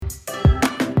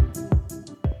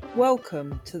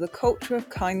Welcome to the Culture of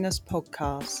Kindness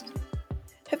podcast.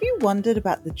 Have you wondered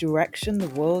about the direction the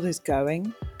world is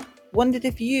going? Wondered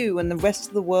if you and the rest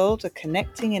of the world are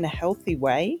connecting in a healthy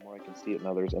way? More I can see it in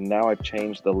others, and now I've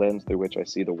changed the lens through which I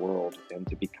see the world, and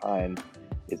to be kind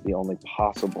is the only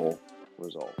possible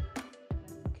result.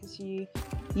 Because you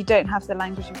don't have the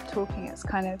language of talking, it's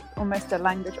kind of almost a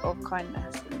language of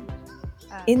kindness.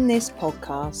 In this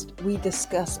podcast, we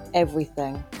discuss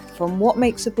everything from what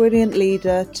makes a brilliant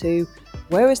leader to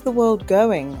where is the world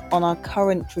going on our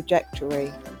current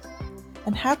trajectory,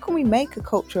 and how can we make a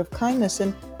culture of kindness,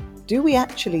 and do we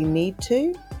actually need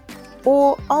to,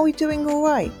 or are we doing all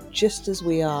right just as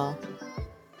we are?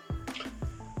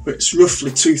 But it's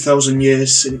roughly 2,000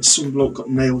 years since some bloke got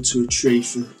nailed to a tree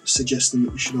for suggesting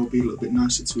that we should all be a little bit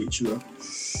nicer to each other.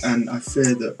 And I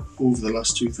fear that over the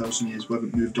last 2,000 years we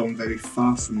haven't moved on very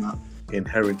far from that.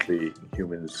 Inherently,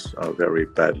 humans are very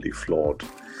badly flawed.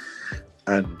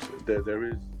 And there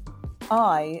is...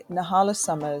 I, Nahala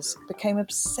Summers, became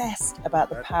obsessed about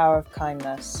the power of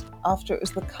kindness after it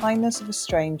was the kindness of a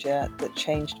stranger that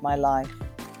changed my life.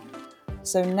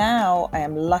 So now I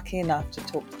am lucky enough to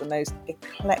talk to the most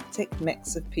eclectic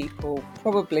mix of people,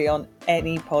 probably on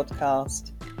any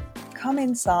podcast. Come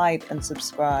inside and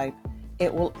subscribe.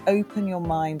 It will open your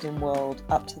mind and world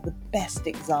up to the best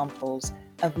examples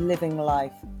of living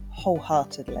life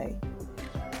wholeheartedly.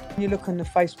 When you look on the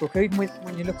Facebook, even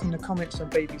when you look on the comments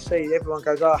on BBC, everyone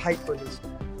goes, "Oh, I hate bullies."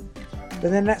 But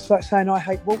then that's like saying I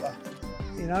hate Walter.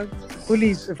 You know,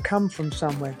 bullies have come from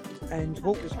somewhere. And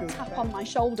Walter's good. A tap on my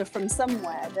shoulder from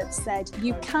somewhere that said,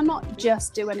 you cannot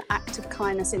just do an act of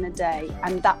kindness in a day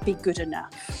and that be good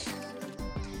enough.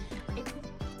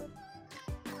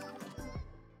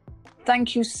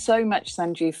 Thank you so much,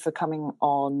 Sanjiv, for coming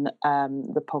on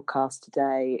the podcast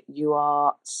today. You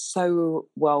are so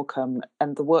welcome,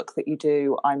 and the work that you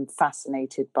do, I'm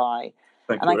fascinated by.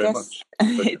 Thank you very much.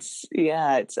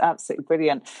 It's absolutely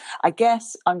brilliant. I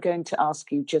guess I'm going to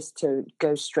ask you just to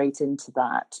go straight into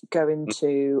that, go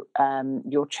into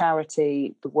your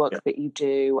charity, the work that you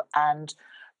do, and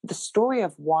the story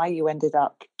of why you ended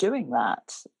up doing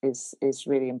that is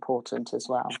really important as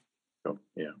well. Sure.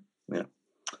 Yeah.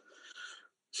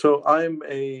 So I'm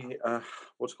a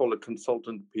what's called a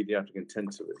consultant pediatric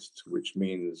intensivist, which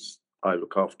means I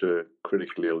look after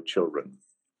critically ill children.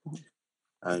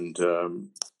 And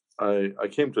I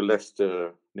came to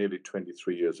Leicester nearly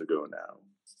 23 years ago now.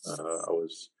 I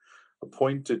was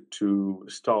appointed to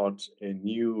start a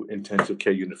new intensive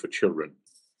care unit for children.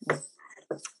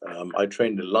 I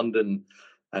trained in London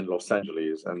and Los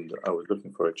Angeles, and I was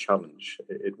looking for a challenge.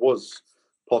 It was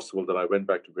possible that I went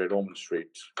back to Great Ormond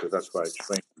Street because that's where I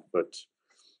trained, but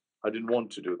I didn't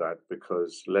want to do that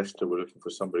because Leicester were looking for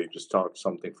somebody to start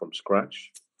something from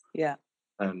scratch. Yeah.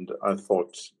 And I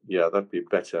thought, that'd be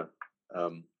better.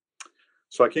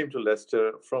 So I came to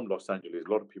Leicester from Los Angeles. A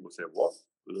lot of people say, "What?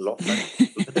 Los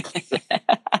Angeles?"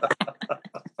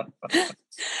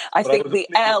 I think the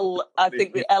L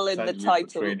in the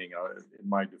title. Training, in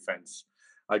my defense,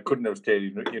 I couldn't have stayed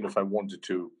even if I wanted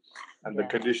to. And the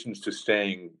conditions to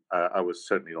staying, I was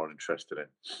certainly not interested in.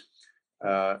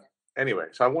 Anyway,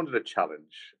 so I wanted a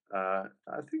challenge. I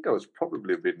think I was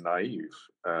probably a bit naive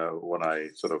when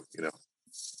I sort of,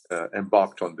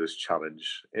 embarked on this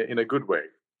challenge in a good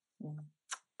way.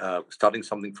 Starting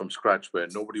something from scratch where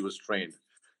nobody was trained.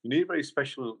 You need very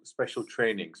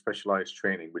specialized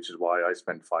training, which is why I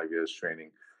spent 5 years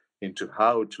training into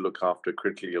how to look after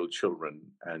critically ill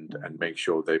children and make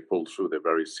sure they pull through their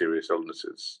very serious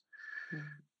illnesses.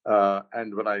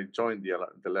 And when I joined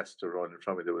the Leicester Royal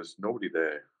Infirmary, there was nobody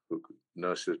there who could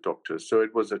nurses, doctors. So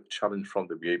it was a challenge from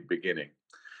the beginning.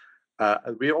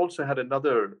 We also had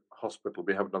another hospital.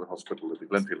 We have another hospital, the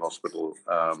Glenfield Hospital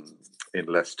in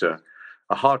Leicester,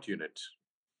 a heart unit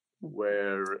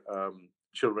where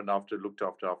children looked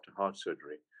after heart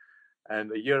surgery.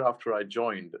 And a year after I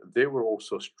joined, they were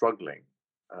also struggling.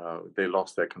 They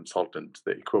lost their consultant,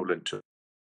 the equivalent to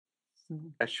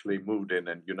actually moved in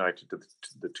and united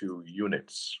the two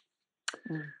units.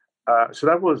 So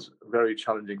that was very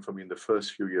challenging for me in the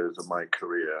first few years of my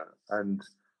career. And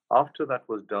after that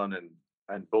was done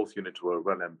and both units were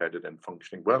well embedded and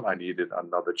functioning well, I needed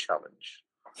another challenge.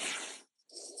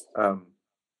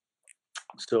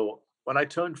 So when I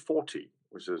turned 40,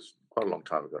 which is quite a long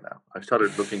time ago now, I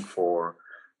started looking for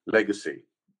legacy.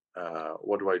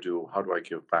 What do I do? How do I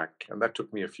give back? And that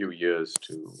took me a few years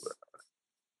to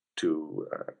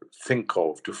think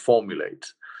of, to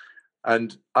formulate.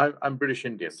 And I'm British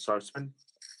Indian, so I've spent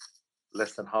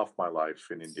less than half my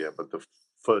life in India, but the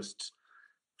first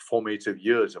formative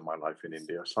years of my life in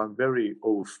India. So I'm very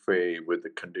au fait with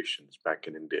the conditions back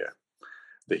in India.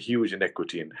 the huge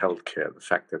inequity in healthcare, the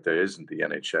fact that there isn't the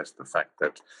NHS, the fact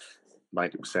that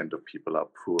 90% of people are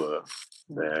poor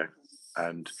there,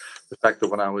 and the fact that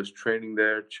when I was training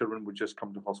there, children would just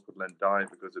come to hospital and die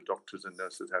because the doctors and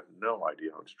nurses had no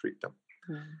idea how to treat them.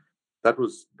 That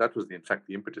was in fact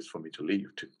the impetus for me to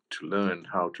leave, to learn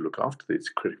how to look after these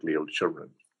critically ill children.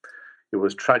 It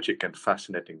was tragic and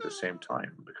fascinating at the same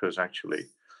time, because actually,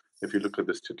 if you look at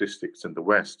the statistics in the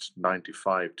West,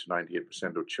 95 to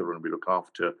 98% of children we look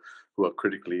after who are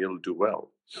critically ill do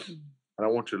well. And I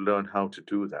want to learn how to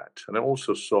do that. And I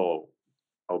also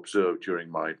observed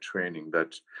during my training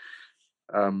that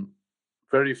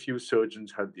very few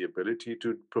surgeons had the ability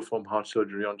to perform heart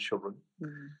surgery on children.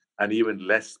 And even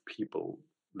less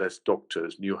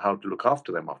doctors knew how to look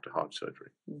after them after heart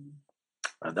surgery.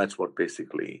 And that's what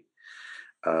basically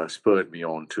spurred me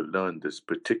on to learn this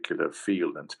particular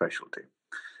field and specialty.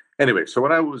 Anyway, so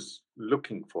when I was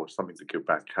looking for something to give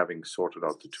back, having sorted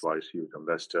out the two ICUs in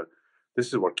Leicester, this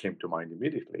is what came to mind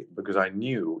immediately, because I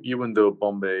knew, even though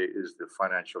Bombay is the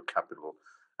financial capital,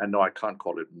 and no, I can't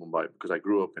call it Mumbai because I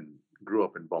grew up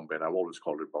in Bombay, and I've always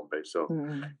called it Bombay, so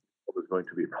it was going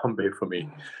to be Bombay for me.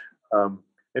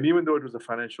 And even though it was a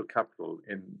financial capital,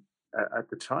 at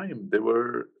the time, there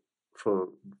were, for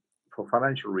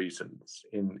financial reasons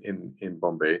in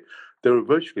Bombay, there were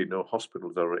virtually no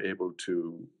hospitals that were able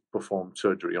to perform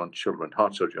surgery on children,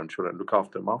 heart surgery on children, and look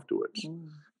after them afterwards.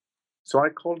 So I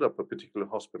called up a particular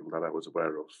hospital that I was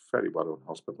aware of, very well-known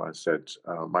hospital. I said,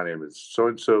 my name is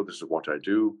so-and-so, this is what I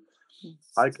do.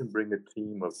 I can bring a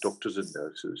team of doctors and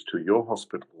nurses to your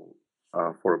hospital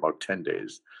for about 10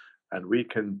 days, and we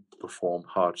can perform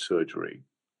heart surgery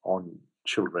on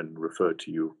children referred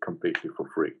to you completely for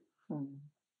free.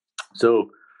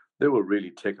 So they were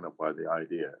really taken up by the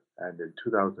idea. And in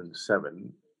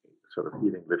 2007, sort of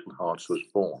Healing Little Hearts was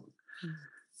born.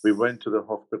 We went to the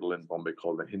hospital in Bombay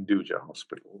called the Hinduja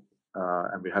Hospital,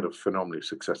 and we had a phenomenally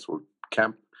successful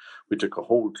camp. We took a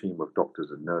whole team of doctors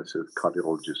and nurses,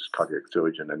 cardiologists, cardiac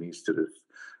surgeon, anesthetists,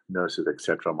 nurses,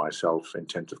 etc., myself,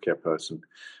 intensive care person,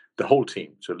 the whole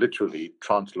team. So literally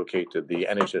translocated the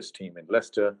NHS team in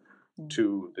Leicester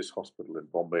to this hospital in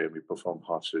Bombay, and we performed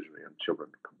heart surgery on children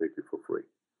completely for free.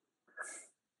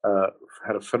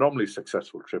 Had a phenomenally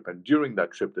successful trip, and during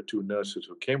that trip, the two nurses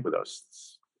who came with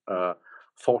us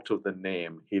thought of the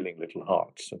name Healing Little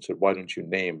Hearts and said, why don't you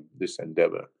name this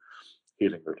endeavor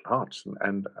Healing Little Hearts?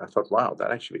 And I thought, wow,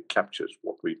 that actually captures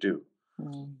what we do.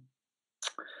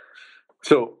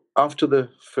 So after the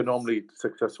phenomenally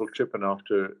successful trip and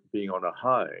after being on a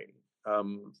high,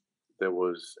 there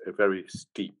was a very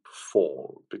steep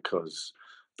fall, because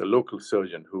the local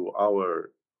surgeon who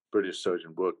our British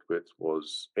surgeon worked with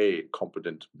was A,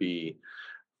 incompetent, B,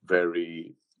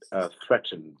 very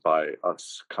threatened by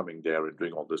us coming there and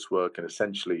doing all this work and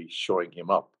essentially showing him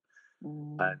up.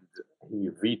 And he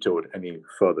vetoed any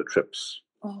further trips.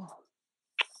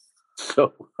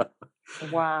 So,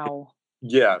 wow.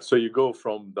 Yeah, so you go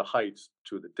from the heights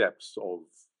to the depths of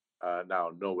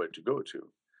now nowhere to go to.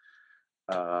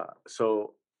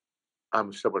 So I'm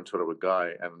a stubborn sort of a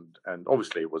guy, and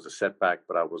obviously it was a setback,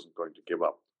 but I wasn't going to give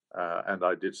up. And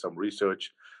I did some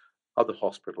research, other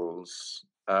hospitals,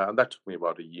 and that took me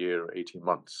about a year, 18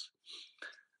 months.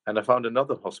 And I found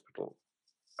another hospital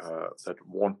that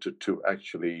wanted to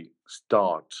actually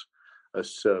start a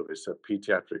service, a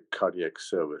pediatric cardiac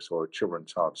service or a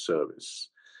children's heart service,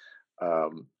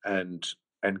 and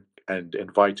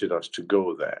invited us to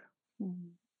go there.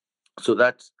 So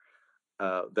that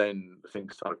then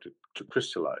things started to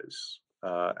crystallize,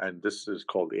 and this is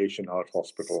called the Asian Heart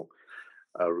Hospital,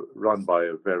 run by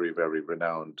a very, very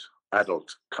renowned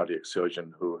adult cardiac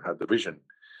surgeon who had the vision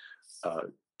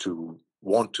to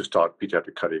want to start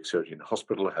pediatric cardiac surgery in the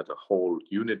hospital, had a whole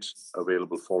unit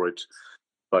available for it,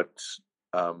 but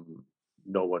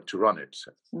no one to run it.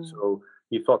 So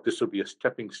he thought this would be a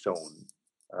stepping stone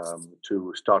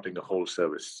to starting a whole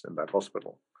service in that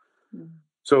hospital.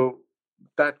 So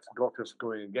that got us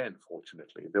going again,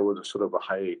 fortunately. There was a sort of a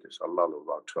hiatus, a lull of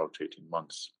about 12 to 18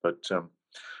 months, but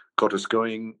got us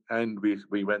going, and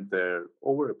we went there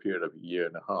over a period of a year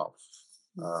and a half,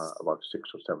 about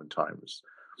 6 or 7 times.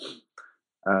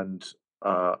 And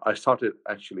I started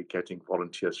actually getting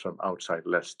volunteers from outside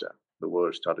Leicester. The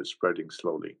word started spreading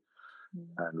slowly.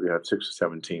 And we had 6 or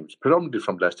 7 teams, predominantly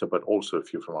from Leicester, but also a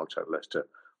few from outside Leicester.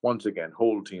 Once again,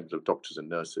 whole teams of doctors and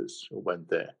nurses who went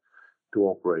there to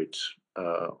operate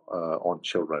on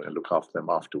children and look after them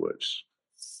afterwards.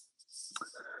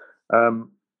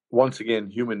 Once again,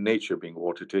 human nature being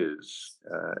what it is,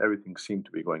 everything seemed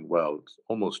to be going well. It's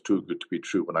almost too good to be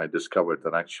true when I discovered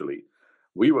that actually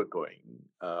we were going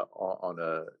on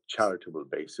a charitable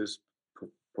basis,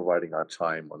 providing our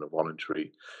time on a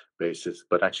voluntary basis,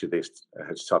 but actually they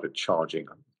had started charging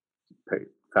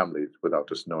families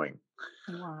without us knowing.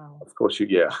 Wow. Of course, you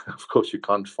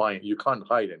can't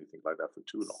hide anything like that for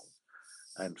too long.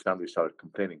 And families started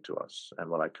complaining to us.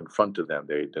 And when I confronted them,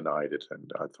 they denied it.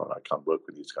 And I thought, I can't work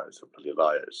with these guys. They're bloody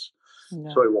liars.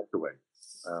 No. So I walked away.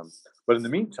 But in the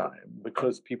meantime,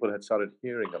 because people had started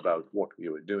hearing about what we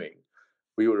were doing,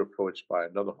 we were approached by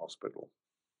another hospital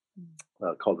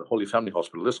called the Holy Family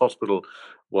Hospital. This hospital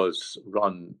was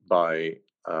run by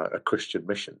a Christian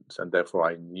missions, and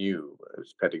therefore I knew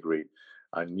its pedigree.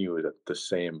 I knew that the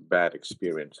same bad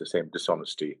experience, the same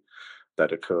dishonesty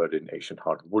that occurred in Asian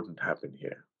Heart wouldn't happen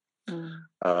here.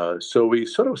 So we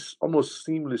sort of almost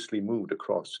seamlessly moved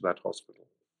across to that hospital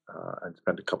and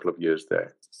spent a couple of years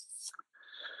there.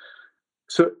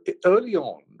 So early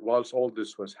on, whilst all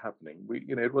this was happening,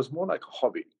 it was more like a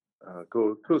hobby.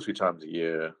 Go 2 or 3 times a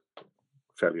year,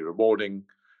 fairly rewarding.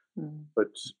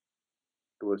 But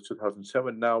it was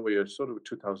 2007. Now we are sort of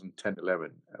 2010,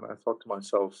 11. And I thought to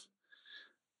myself,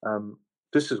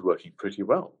 this is working pretty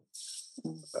well.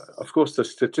 Of course, the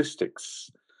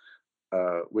statistics,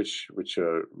 which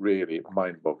are really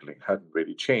mind-boggling, hadn't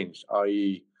really changed,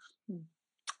 i.e.,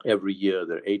 every year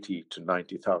there are 80 to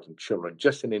 90,000 children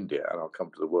just in India, and I'll come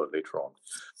to the world later on,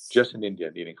 just in India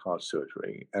needing heart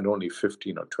surgery, and only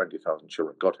 15 or 20,000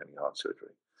 children got any heart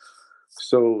surgery.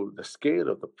 So the scale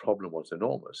of the problem was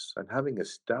enormous, and having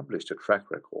established a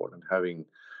track record and having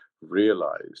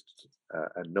realized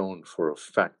and known for a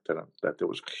fact that there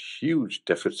was a huge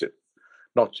deficit,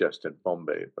 not just in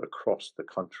Bombay, but across the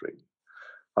country,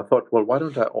 I thought, well, why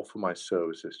don't I offer my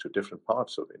services to different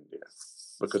parts of India?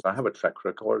 Because I have a track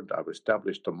record. I've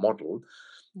established a model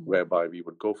whereby we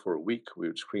would go for a week, we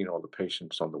would screen all the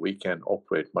patients on the weekend,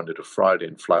 operate Monday to Friday,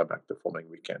 and fly back the following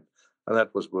weekend. And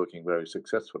that was working very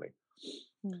successfully.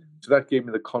 So that gave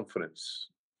me the confidence.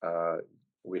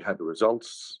 We had the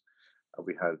results.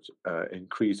 We had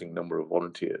increasing number of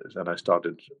volunteers, and I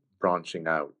started branching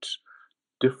out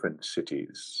different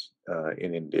cities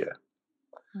in India.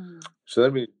 So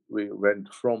then we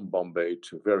went from Bombay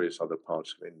to various other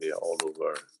parts of India, all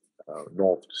over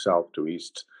north to south to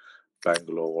east,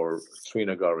 Bangalore,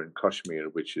 Srinagar in Kashmir,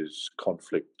 which is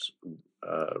conflict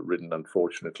ridden,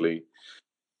 unfortunately,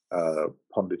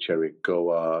 Pondicherry,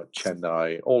 Goa,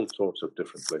 Chennai, all sorts of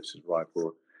different places,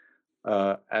 Raipur.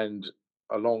 And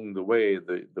along the way,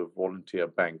 the volunteer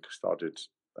bank started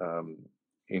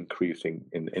increasing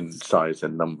in size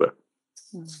and number.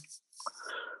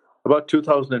 About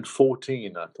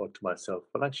 2014, I thought to myself,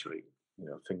 well, actually,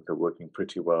 things are working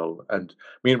pretty well. And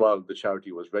meanwhile, the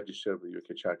charity was registered with the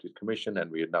UK Charities Commission, and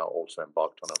we had now also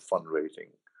embarked on a fundraising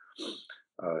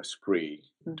spree,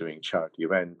 doing charity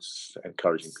events,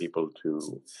 encouraging people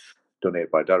to donate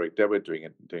by direct debit,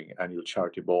 doing annual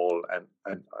charity ball,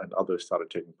 and others started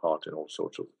taking part in all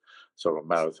sorts of sort of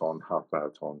marathon, half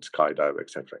marathon, skydive,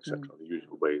 etc., the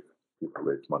usual way people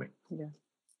raise money. Yeah.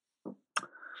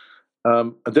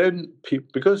 And then,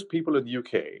 because people in the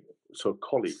UK, so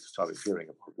colleagues started hearing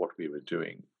about what we were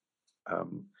doing.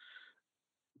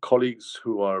 Colleagues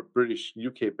who are British,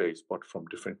 UK-based, but from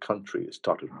different countries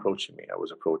started approaching me. I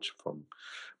was approached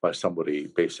by somebody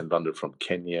based in London from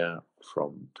Kenya,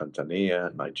 from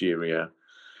Tanzania, Nigeria,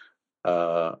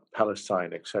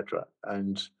 Palestine, etc.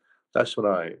 And that's when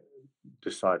I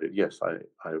decided, yes, I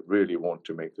really want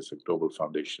to make this a global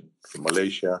foundation from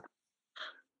Malaysia.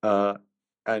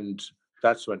 And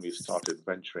that's when we started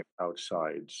venturing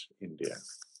outside India.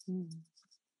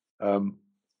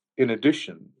 In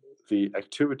addition, the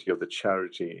activity of the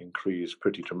charity increased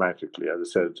pretty dramatically. As I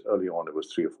said early on, it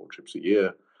was 3 or 4 trips a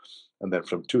year. And then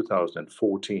from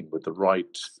 2014, with the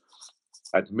right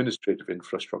administrative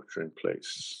infrastructure in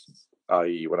place,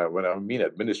 i.e., when I mean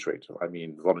administrative, I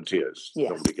mean volunteers. Yeah.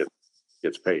 Nobody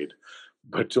gets paid.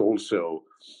 But also,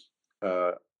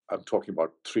 I'm talking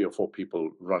about 3 or 4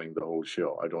 people running the whole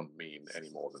show. I don't mean any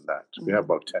more than that. We have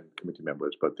about 10 committee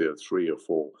members, but there are 3 or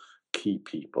 4 key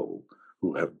people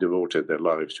who have devoted their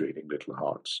lives to Healing Little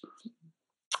Hearts,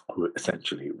 who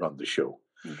essentially run the show.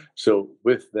 So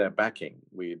with their backing,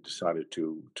 we decided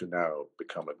to now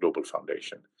become a global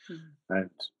foundation.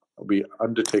 And we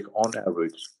undertake on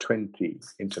average 20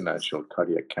 international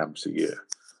cardiac camps a year.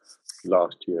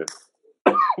 Last year,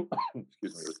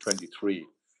 excuse me, it was 23.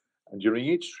 And during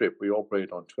each trip, we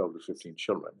operate on 12 to 15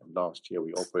 children. And last year,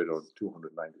 we operated on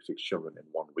 296 children in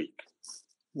 1 week.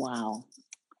 Wow.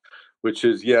 Which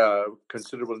is, a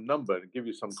considerable number. To give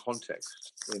you some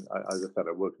context, as I said,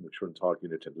 I work in the Children's Heart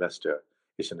Unit in Leicester.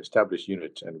 It's an established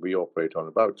unit, and we operate on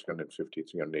about 350,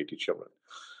 380 children.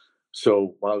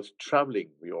 So whilst traveling,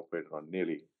 we operated on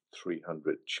nearly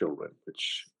 300 children,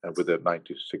 which with a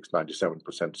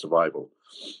 96-97% survival.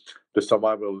 The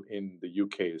survival in the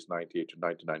UK is 98 to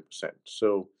 99%.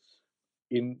 So,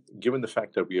 given the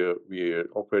fact that we are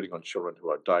operating on children who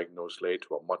are diagnosed late,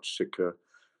 who are much sicker,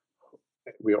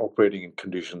 we are operating in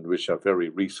conditions which are very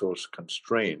resource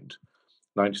constrained.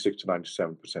 96 to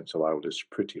 97% survival is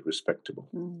pretty respectable.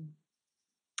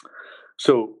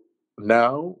 So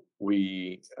now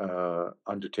we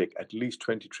undertake at least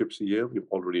 20 trips a year.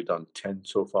 We've already done 10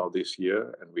 so far this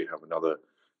year, and we have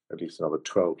at least another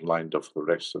 12 lined up for the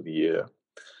rest of the year.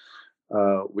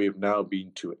 We've now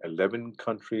been to 11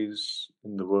 countries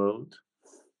in the world,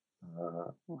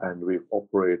 and we've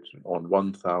operated on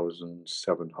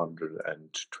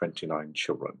 1,729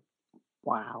 children.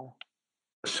 Wow.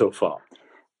 So far.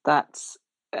 That's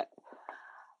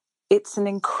it's an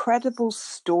incredible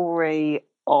story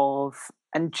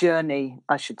and journey,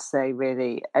 I should say,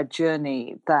 really, a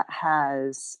journey that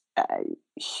has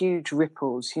huge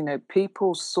ripples.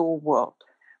 People saw what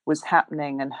was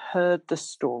happening and heard the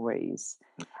stories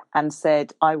and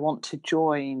said, I want to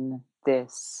join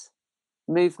this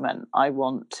movement. I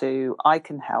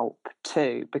can help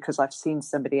too, because I've seen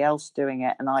somebody else doing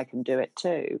it and I can do it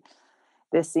too.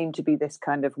 There seemed to be this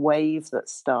kind of wave that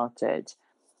started.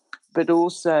 But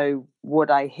also what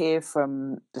I hear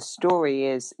from the story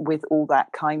is, with all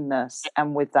that kindness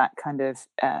and with that kind of,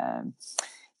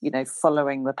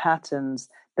 following the patterns,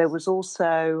 there was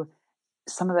also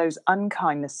some of those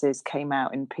unkindnesses came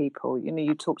out in people.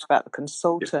 You talked about the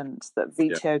consultants that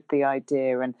vetoed the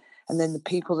idea, and then the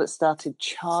people that started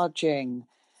charging.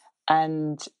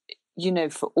 And,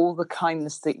 for all the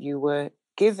kindness that you were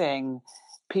giving,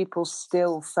 people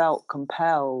still felt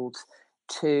compelled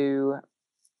to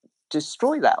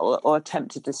destroy that or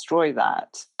attempt to destroy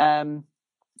that.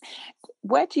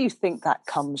 Where do you think that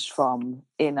comes from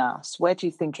in us? Where do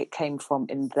you think it came from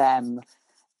in them,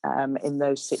 in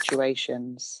those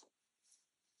situations?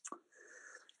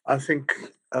 I think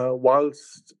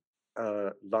whilst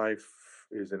life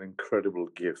is an incredible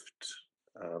gift,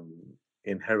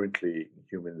 inherently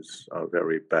humans are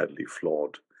very badly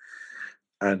flawed.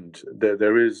 And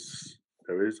there is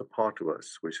a part of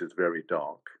us which is very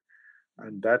dark.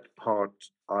 And that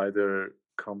part either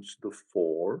comes to the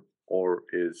fore or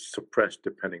is suppressed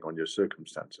depending on your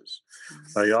circumstances.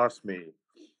 Now, you asked me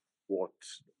what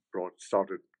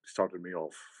started me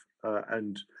off,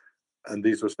 and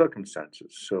these were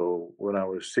circumstances. So when I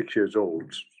was 6 years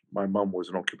old, my mum was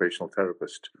an occupational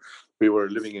therapist. We were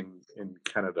living in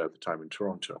Canada at the time, in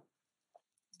Toronto.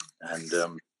 And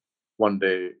one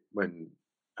day when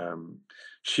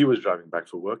she was driving back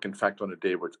for work, in fact, on a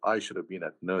day which I should have been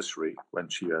at nursery, when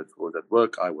she was at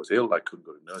work, I was ill, I couldn't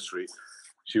go to nursery.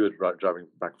 She was driving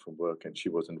back from work, and she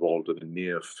was involved in a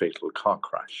near fatal car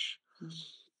crash.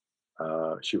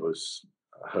 Her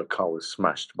car was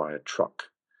smashed by a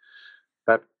truck.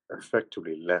 That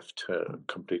effectively left her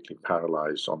completely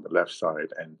paralyzed on the left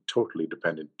side and totally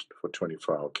dependent for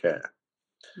 24-hour care,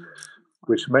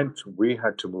 which meant we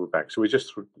had to move back. So we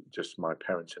just my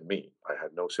parents and me. I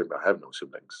have no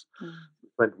siblings.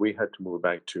 It meant we had to move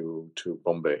back to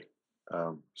Bombay,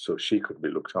 so she could be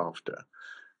looked after.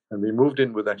 And we moved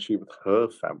in with her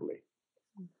family.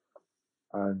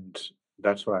 And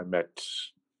that's where I met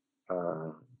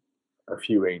a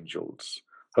few angels.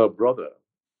 Her brother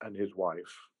and his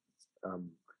wife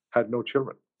had no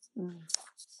children.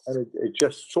 And it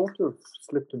just sort of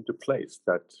fit into place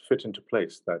that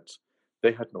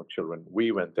they had no children.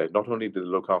 We went there. Not only did they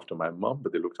look after my mum,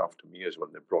 but they looked after me as well.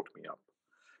 They brought me up.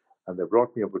 And they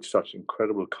brought me up with such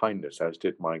incredible kindness, as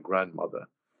did my grandmother,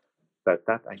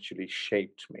 that actually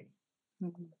shaped me.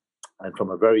 And from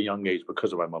a very young age,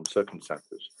 because of my mum's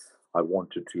circumstances, I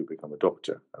wanted to become a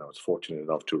doctor. And I was fortunate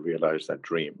enough to realize that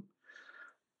dream.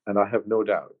 And I have no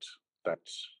doubt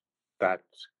that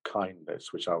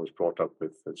kindness, which I was brought up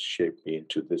with, has shaped me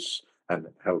into this and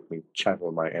helped me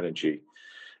channel my energy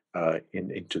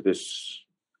into this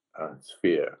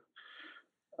sphere.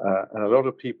 And a lot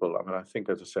of people, I think,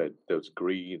 as I said, there was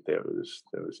greed, there was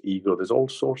ego, there's all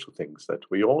sorts of things that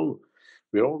we're all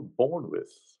born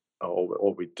with,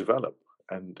 or we develop,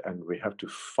 and we have to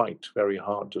fight very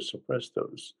hard to suppress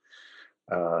those.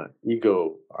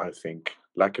 Ego, I think,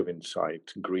 lack of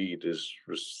insight, greed is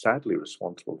sadly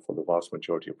responsible for the vast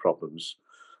majority of problems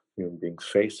human beings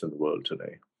face in the world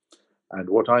today. And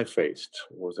what I faced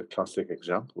was a classic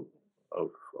example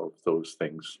of those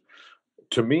things.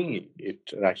 To me,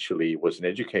 it actually was an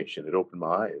education. It opened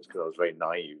my eyes because I was very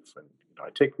naive, and I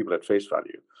take people at face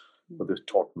value, but this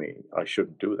taught me I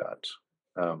shouldn't do that.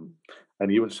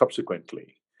 And even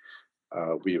subsequently,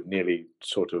 we have nearly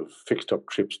sort of fixed up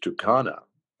trips to Ghana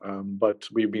but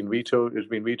we've been vetoed. It's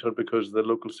been vetoed because the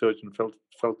local surgeon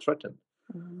felt threatened.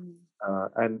 Mm.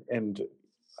 And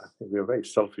I think we are very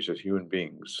selfish as human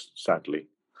beings, sadly.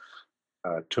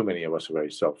 Too many of us are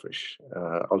very selfish.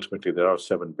 Ultimately, there are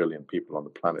 7 billion people on the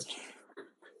planet,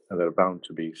 and there are bound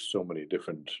to be so many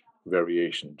different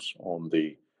variations on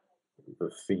the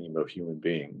theme of human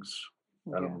beings.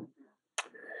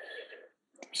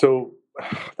 So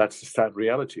that's the sad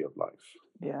reality of life.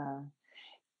 Yeah.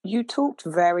 You talked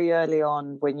very early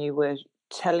on when you were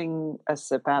telling us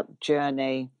about the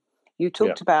journey. You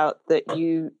talked about that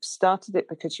you started it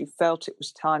because you felt it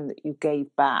was time that you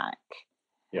gave back.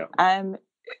 Yeah.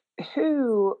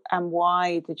 Who and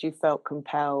why did you felt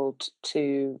compelled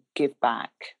to give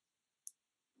back?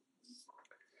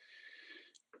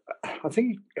 I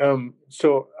think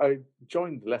so. I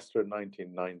joined Leicester in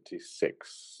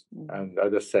 1996, and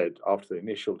as I said, after the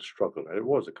initial struggle, and it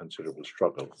was a considerable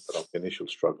struggle, but after the initial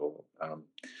struggle,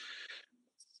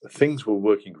 things were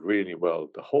working really well.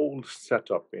 The whole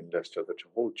setup in Leicester, the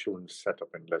whole children's setup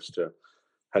in Leicester,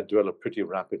 had developed pretty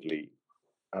rapidly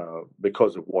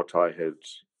because of what I had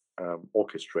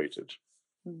orchestrated.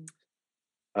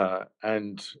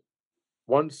 And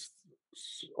once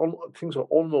things were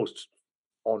almost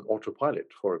on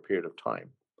autopilot for a period of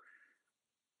time.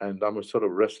 And I'm a sort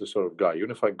of restless sort of guy. Even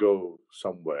if I go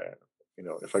somewhere,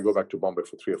 if I go back to Bombay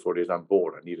for 3 or 4 days, I'm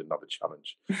bored. I need another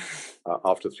challenge.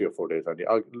 After 3 or 4 days,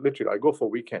 I go for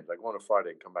weekends. I go on a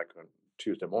Friday and come back on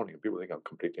Tuesday morning. And people think I'm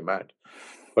completely mad.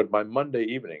 But by Monday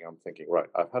evening, I'm thinking, right,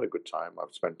 I've had a good time.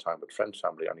 I've spent time with friends,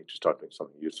 family. I need to start doing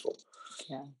something useful.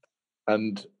 Yeah.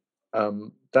 And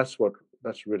that's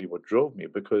really what drove me,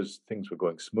 because things were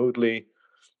going smoothly,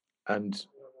 and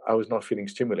I was not feeling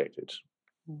stimulated.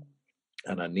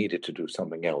 And I needed to do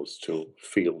something else to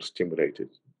feel stimulated.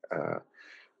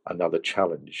 Another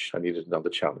challenge. I needed another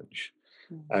challenge.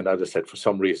 And as I said, for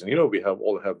some reason, we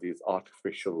all have these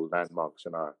artificial landmarks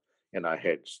in our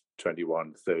heads,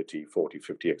 21, 30, 40,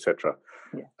 50, etc.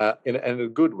 In a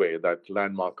good way, that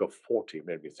landmark of 40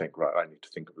 made me think, right, I need to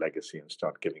think of legacy and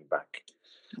start giving back.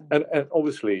 And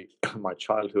obviously, my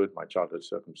childhood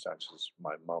circumstances,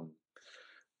 my mum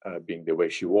being the way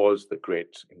she was, the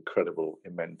great, incredible,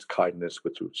 immense kindness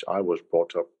with which I was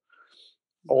brought up,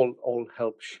 all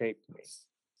helped shape me.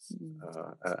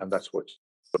 And that's what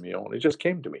put me on. It just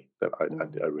came to me that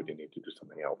I really need to do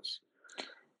something else.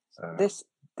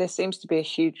 There seems to be a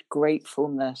huge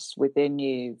gratefulness within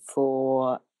you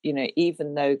for,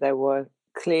 even though there were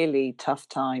clearly tough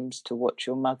times to watch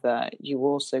your mother, you were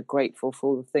also grateful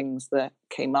for the things that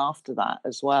came after that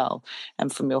as well,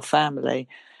 and from your family.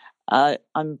 I'm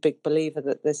a big believer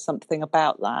that there's something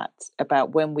about that,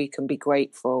 about when we can be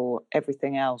grateful,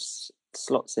 everything else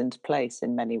slots into place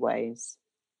in many ways.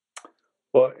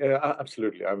 Well,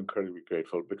 absolutely. I'm incredibly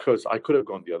grateful, because I could have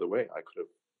gone the other way. I could have,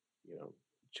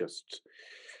 just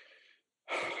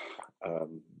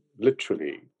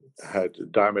literally had a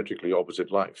diametrically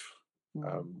opposite life.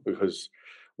 Because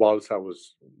whilst I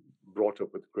was brought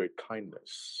up with great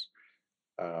kindness,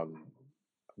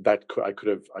 that I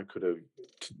could have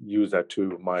used that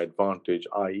to my advantage,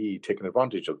 i.e., taken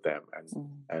advantage of them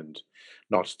and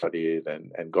not studied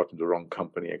and got into the wrong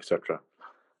company, etc.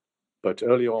 But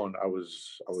early on, I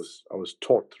was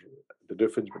taught the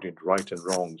difference between right and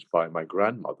wrongs by my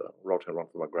grandmother, right and wrong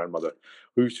from my grandmother,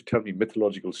 who used to tell me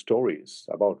mythological stories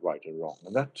about right and wrong,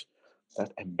 and that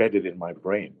embedded in my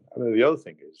brain. And then the other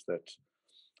thing is that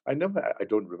I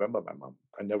don't remember my mum.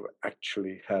 I never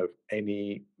actually have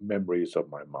any memories of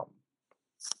my mum,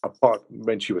 apart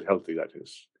when she was healthy, that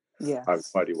is. Yes. I have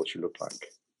no idea what she looked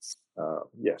like.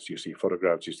 Yes, you see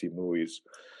photographs, you see movies,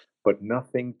 but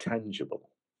nothing tangible.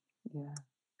 Yeah.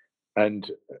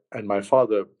 And my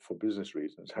father, for business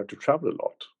reasons, had to travel a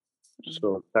lot.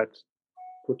 So that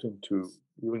put into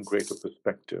even greater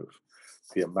perspective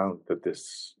the amount that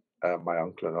my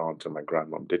uncle and aunt and my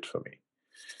grandmom did for me.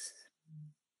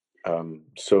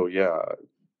 So yeah,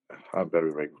 I'm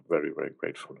very, very, very, very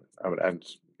grateful. And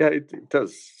yeah, it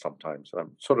does sometimes.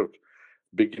 I'm sort of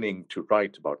beginning to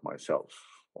write about myself,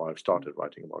 or I've started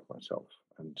writing about myself.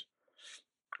 And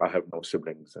I have no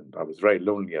siblings, and I was very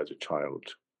lonely as a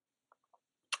child.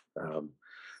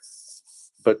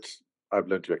 But I've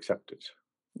learned to accept it.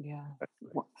 Yeah.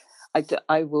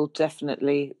 I will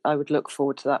definitely, I would look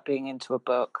forward to that being into a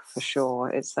book for sure.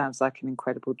 It sounds like an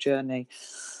incredible journey.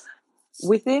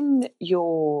 Within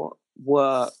your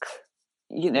work,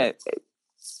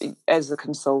 as a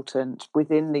consultant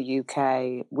within the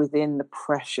UK, within the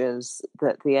pressures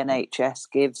that the NHS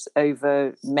gives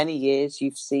over many years,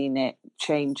 you've seen it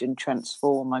change and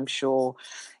transform, I'm sure,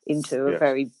 into a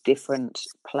very different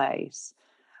place.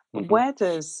 Where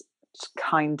does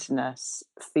kindness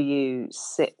for you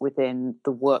sit within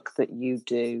the work that you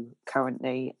do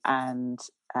currently, and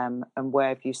where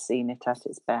have you seen it at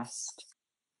its best?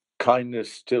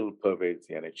 Kindness still pervades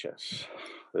the NHS.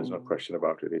 There's no question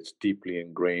about it. It's deeply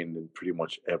ingrained in pretty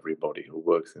much everybody who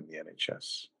works in the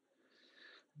NHS.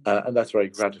 And that's very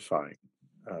gratifying.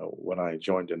 When I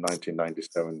joined in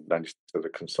 1997, 96 as a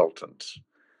consultant,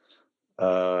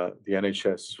 the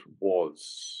NHS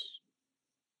was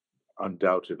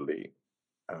undoubtedly,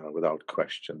 without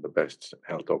question, the best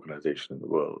health organization in the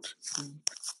world.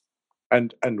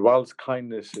 And whilst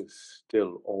kindness is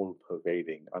still all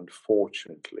pervading,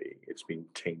 unfortunately, it's been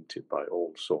tainted by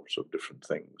all sorts of different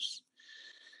things.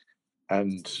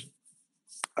 And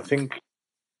I think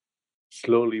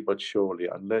slowly but surely,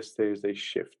 unless there's a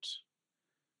shift,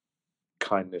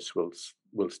 kindness will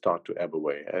start to ebb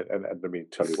away. And let me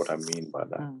tell you what I mean by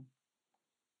that.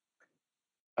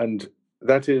 And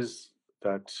that is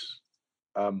that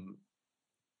the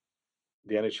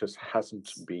NHS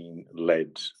hasn't been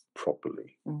led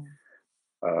properly.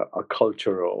 A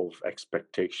culture of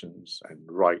expectations and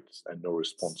rights and no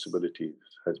responsibilities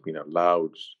has been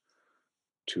allowed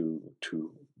to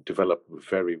develop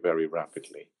very, very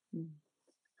rapidly.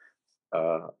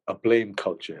 A blame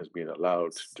culture has been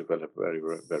allowed to develop very,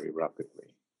 very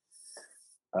rapidly.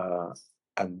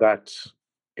 And that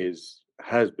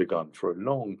has begun for a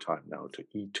long time now to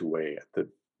eat away at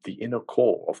the inner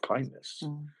core of kindness,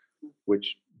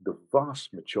 which the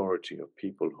vast majority of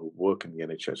people who work in the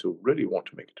NHS who really want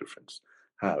to make a difference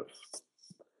have.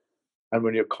 And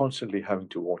when you're constantly having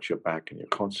to watch your back and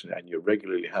you're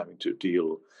regularly having to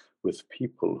deal with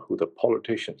people who the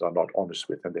politicians are not honest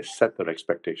with, and they set their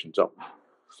expectations up,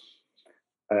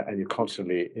 and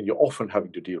you're often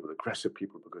having to deal with aggressive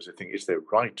people because they think it's their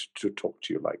right to talk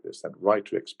to you like this, and right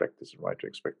to expect this and right to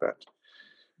expect that,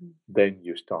 then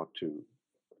you start to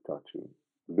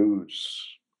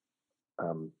lose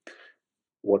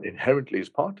what inherently is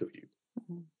part of you,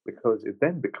 because it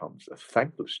then becomes a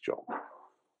thankless job,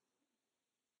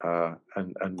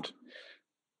 and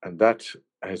that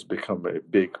has become a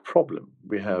big problem.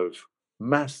 We have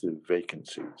massive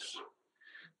vacancies,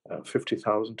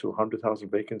 50,000 to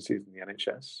 100,000 vacancies in the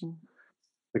NHS,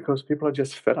 because people are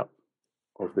just fed up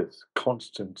of this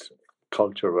constant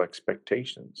culture of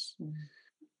expectations,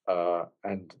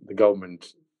 and the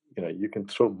government. You can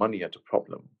throw money at a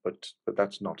problem, but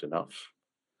that's not enough.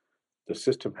 The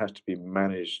system has to be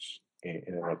managed in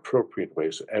an appropriate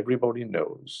way so everybody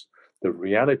knows the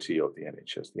reality of the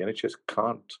NHS. The NHS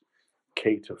can't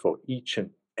cater for each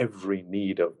and every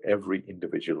need of every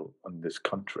individual in this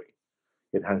country.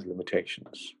 It has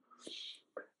limitations.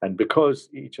 And because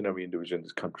each and every individual in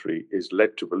this country is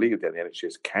led to believe that the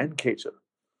NHS can cater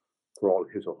for all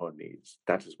his or her needs,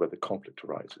 that is where the conflict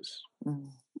arises.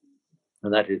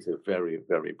 And that is a very,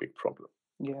 very big problem.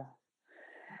 Yeah.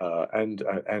 And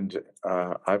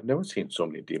I've never seen so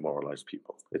many demoralized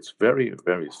people. It's very,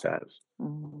 very sad.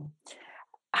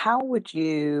 How would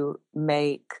you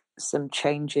make some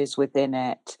changes within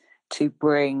it to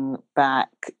bring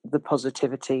back the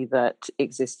positivity that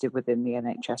existed within the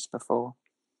NHS before?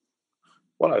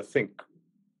 Well, I think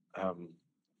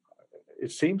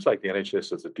it seems like the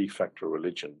NHS is a de facto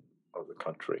religion of the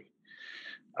country.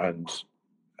 And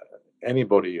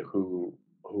anybody who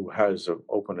has an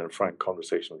open and frank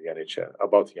conversation with the NHS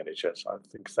about the NHS, I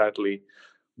think sadly,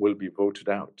 will be voted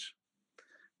out.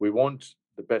 We want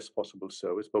the best possible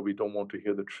service, but we don't want to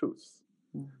hear the truth.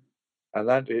 And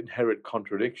that inherent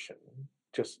contradiction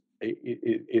just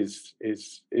is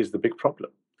the big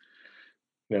problem.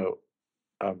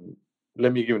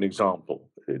 Let me give an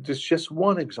example. There's just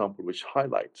one example which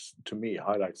highlights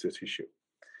this issue.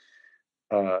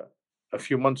 A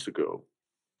few months ago,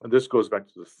 and this goes back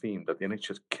to the theme that the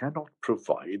NHS cannot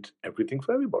provide everything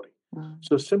for everybody.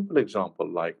 So a simple example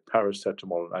like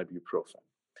paracetamol and ibuprofen.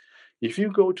 If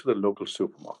you go to the local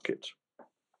supermarket,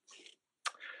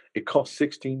 it costs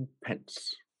 16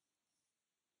 pence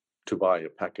to buy a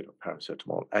packet of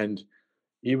paracetamol. And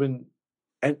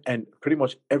pretty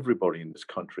much everybody in this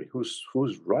country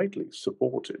who's rightly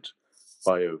supported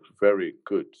by a very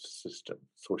good system,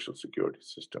 social security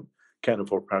system, can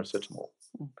afford paracetamol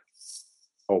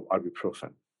or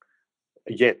ibuprofen.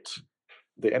 Yet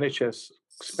the NHS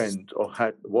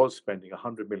was spending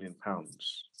 £100 million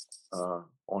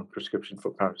on prescription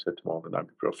for paracetamol and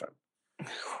ibuprofen.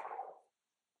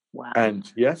 Wow. And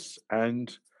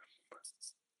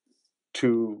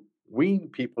to wean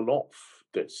people off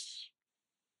this,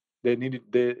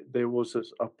 there was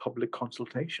a public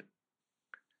consultation.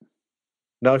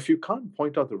 Now, if you can't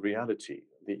point out the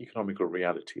economical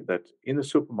reality that in the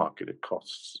supermarket it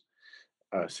costs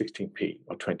 16p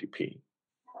or 20p.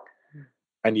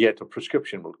 And yet a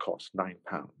prescription will cost £9.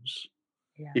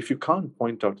 Yeah. If you can't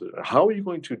point out, how are you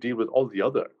going to deal with all the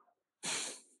other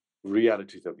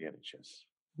realities of the NHS?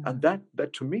 And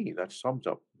that to me, that sums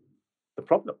up the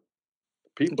problem.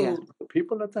 The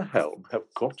people at the helm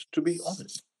have got to be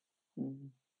honest.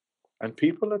 And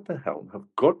people at the helm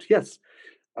have got,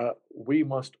 we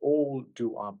must all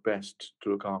do our best to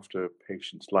look after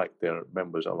patients like they're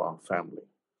members of our family.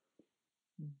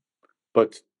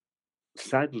 But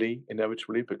sadly,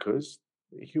 inevitably, because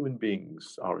human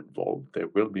beings are involved, there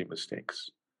will be mistakes.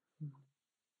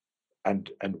 And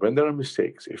when there are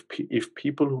mistakes, if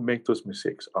people who make those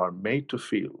mistakes are made to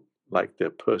feel like they're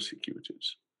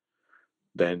persecuted,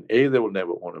 then A, they will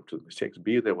never own up to the mistakes,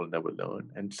 B, they will never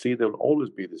learn, and C, there will always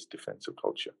be this defensive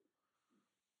culture.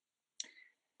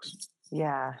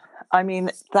 Yeah, I mean,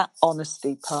 that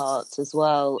honesty part as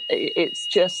well, it's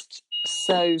just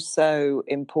so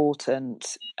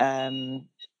important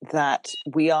that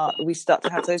we start to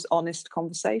have those honest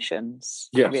conversations,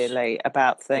 really,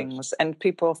 about things. Yes. And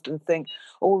people often think,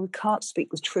 we can't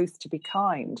speak the truth to be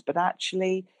kind, but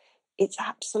actually it's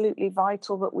absolutely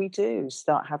vital that we do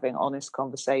start having honest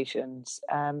conversations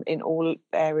in all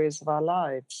areas of our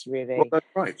lives, really. Well,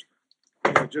 that's right.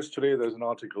 Just today, there's an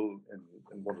article in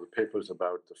one of the papers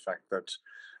about the fact that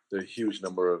there are a huge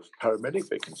number of paramedic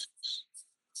vacancies.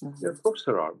 Yeah, of course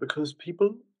there are, because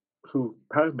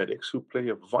paramedics who play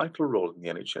a vital role in the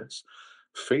NHS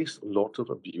face a lot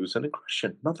of abuse and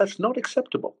aggression. Now, that's not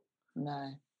acceptable.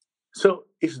 No. So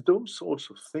it's those sorts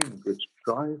of things which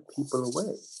drive people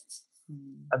away.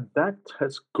 And that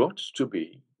has got to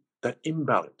be, that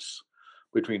imbalance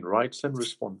between rights and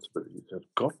responsibilities has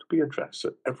got to be addressed,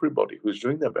 so everybody who's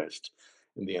doing their best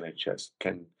in the NHS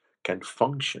can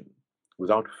function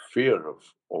without fear of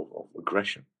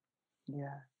aggression.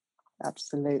 Yeah,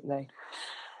 absolutely.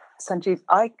 Sanjiv,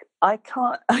 I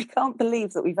can't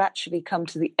believe that we've actually come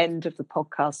to the end of the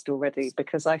podcast already,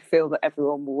 because I feel that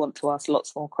everyone will want to ask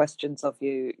lots more questions of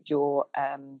you. Your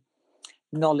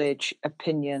knowledge,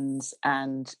 opinions,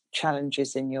 and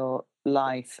challenges in your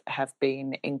life have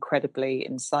been incredibly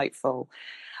insightful.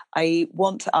 I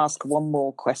want to ask one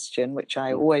more question, which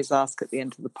I always ask at the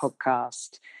end of the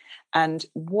podcast. And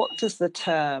what does the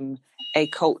term "a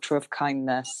culture of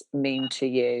kindness" mean to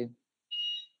you?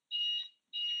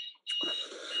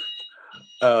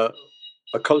 A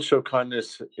culture of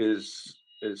kindness is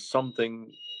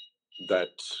something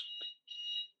that,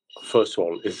 first of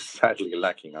all, is sadly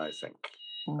lacking, I think.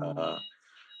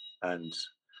 And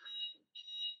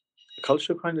a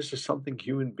culture of kindness is something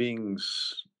human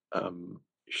beings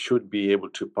should be able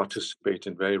to participate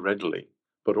in very readily,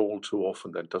 but all too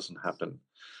often that doesn't happen.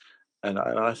 And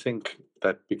I think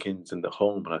that begins in the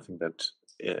home, and I think that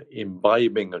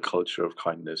imbibing a culture of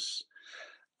kindness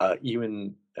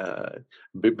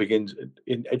begins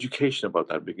in education. About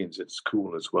that begins at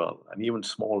school as well, and even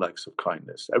small acts of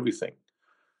kindness, everything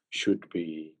should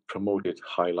be promoted,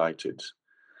 highlighted,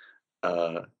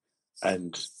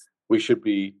 and we should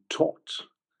be taught,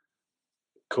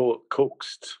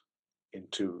 coaxed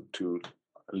into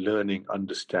learning,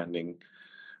 understanding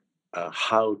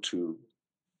how to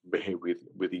behave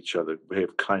with each other,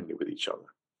 behave kindly with each other.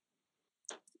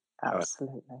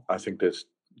 Absolutely. I think there's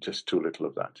just too little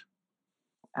of that.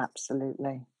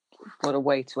 Absolutely. What a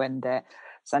way to end it.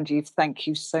 Sanjiv, thank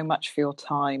you so much for your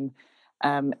time.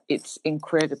 It's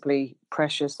incredibly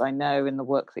precious, I know, in the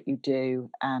work that you do,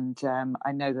 and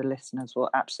I know the listeners will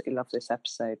absolutely love this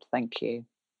episode. Thank you.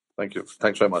 Thank you.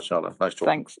 Thanks very much, Nala. Nice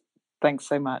talking. Thanks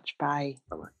so much. Bye.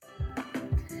 Bye-bye.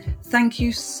 Thank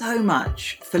you so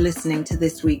much for listening to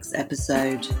this week's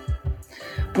episode.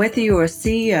 Whether you're a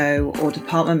CEO or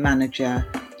department manager,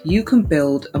 you can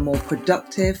build a more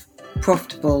productive,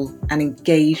 profitable, and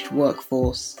engaged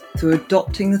workforce through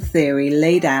adopting the theory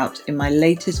laid out in my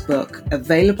latest book,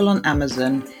 available on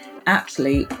Amazon,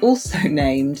 aptly also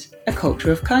named A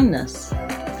Culture of Kindness.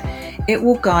 It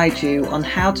will guide you on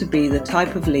how to be the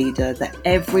type of leader that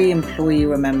every employee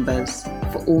remembers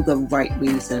for all the right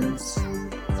reasons.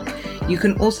 You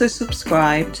can also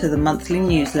subscribe to the monthly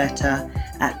newsletter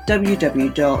at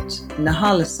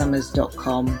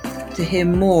www.nahalasummers.com to hear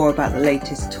more about the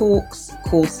latest talks,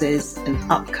 courses, and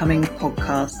upcoming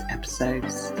podcast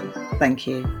episodes. Thank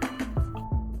you.